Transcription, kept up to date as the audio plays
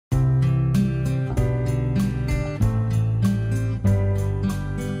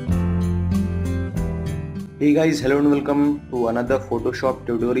Hey guys, hello and welcome to another Photoshop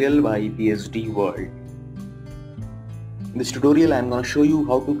tutorial by PSD World. In this tutorial I am going to show you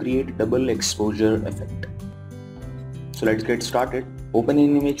how to create double exposure effect. So let's get started. Open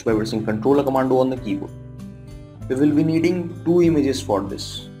an image by pressing Ctrl Command O on the keyboard. We will be needing two images for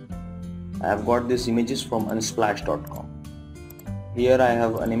this. I have got these images from unsplash.com. Here I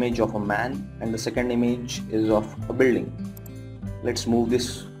have an image of a man and the second image is of a building. Let's move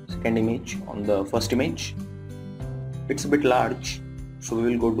this second image on the first image. It's a bit large, so we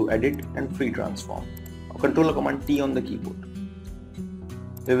will go to edit and free transform. Control Command T on the keyboard.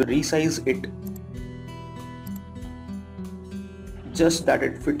 We will resize it just that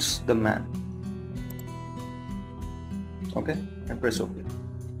it fits the man. Okay, and press OK.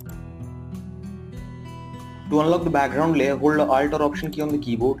 To unlock the background layer, hold the Alt or Option key on the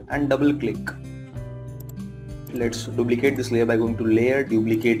keyboard and double click. Let's duplicate this layer by going to Layer,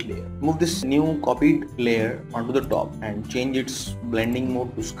 Duplicate Layer. Move this new copied layer onto the top and change its blending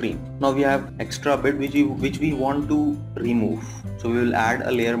mode to Screen. Now we have extra bit which we want to remove. So we will add a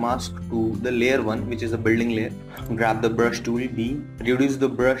layer mask to the layer 1, which is a building layer. Grab the brush tool B, reduce the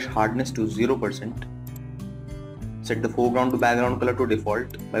brush hardness to 0%. Set the foreground to background color to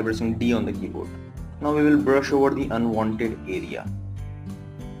default by pressing D on the keyboard. Now we will brush over the unwanted area.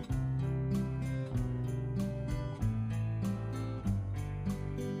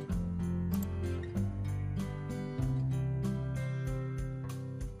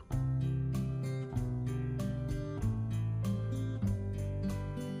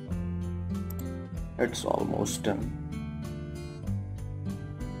 It's almost done.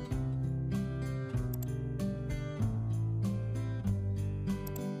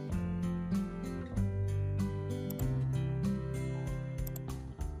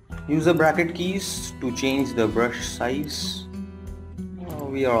 Use the bracket keys to change the brush size.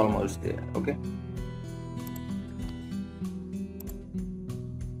 We are almost there, okay?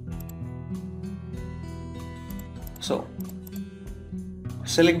 So,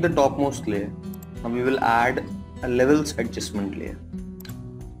 select the topmost layer. Now we will add a levels adjustment layer.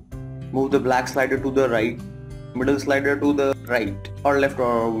 Move the black slider to the right, middle slider to the right or left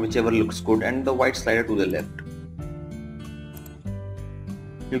or whichever looks good, and the white slider to the left.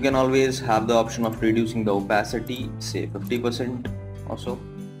 You can always have the option of reducing the opacity, say 50% or so.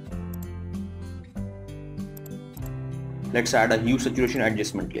 Let's add a hue saturation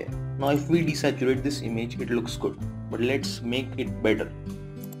adjustment layer. Now if we desaturate this image, it looks good, but let's make it better.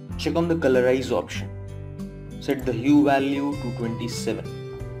 Check on the colorize option. Set the hue value to 27.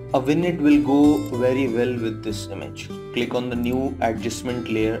 A vignette will go very well with this image. Click on the new adjustment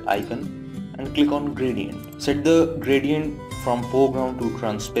layer icon and click on gradient. Set the gradient from foreground to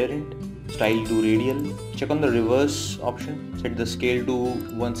transparent, style to radial. Check on the reverse option. Set the scale to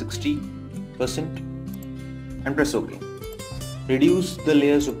 160% and press OK. Reduce the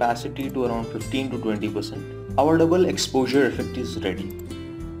layer's opacity to around 15 to 20%. Our double exposure effect is ready.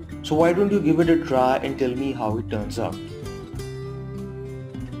 So why don't you give it a try and tell me how it turns out.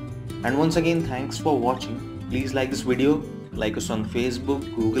 And once again, thanks for watching. Please like this video, like us on Facebook,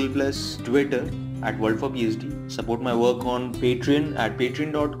 Google+, Twitter at World4PSD. Support my work on Patreon at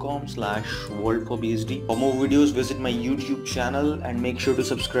patreon.com/World4PSD. For more videos, visit my YouTube channel and make sure to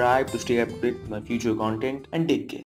subscribe to stay up to date with my future content, and take care.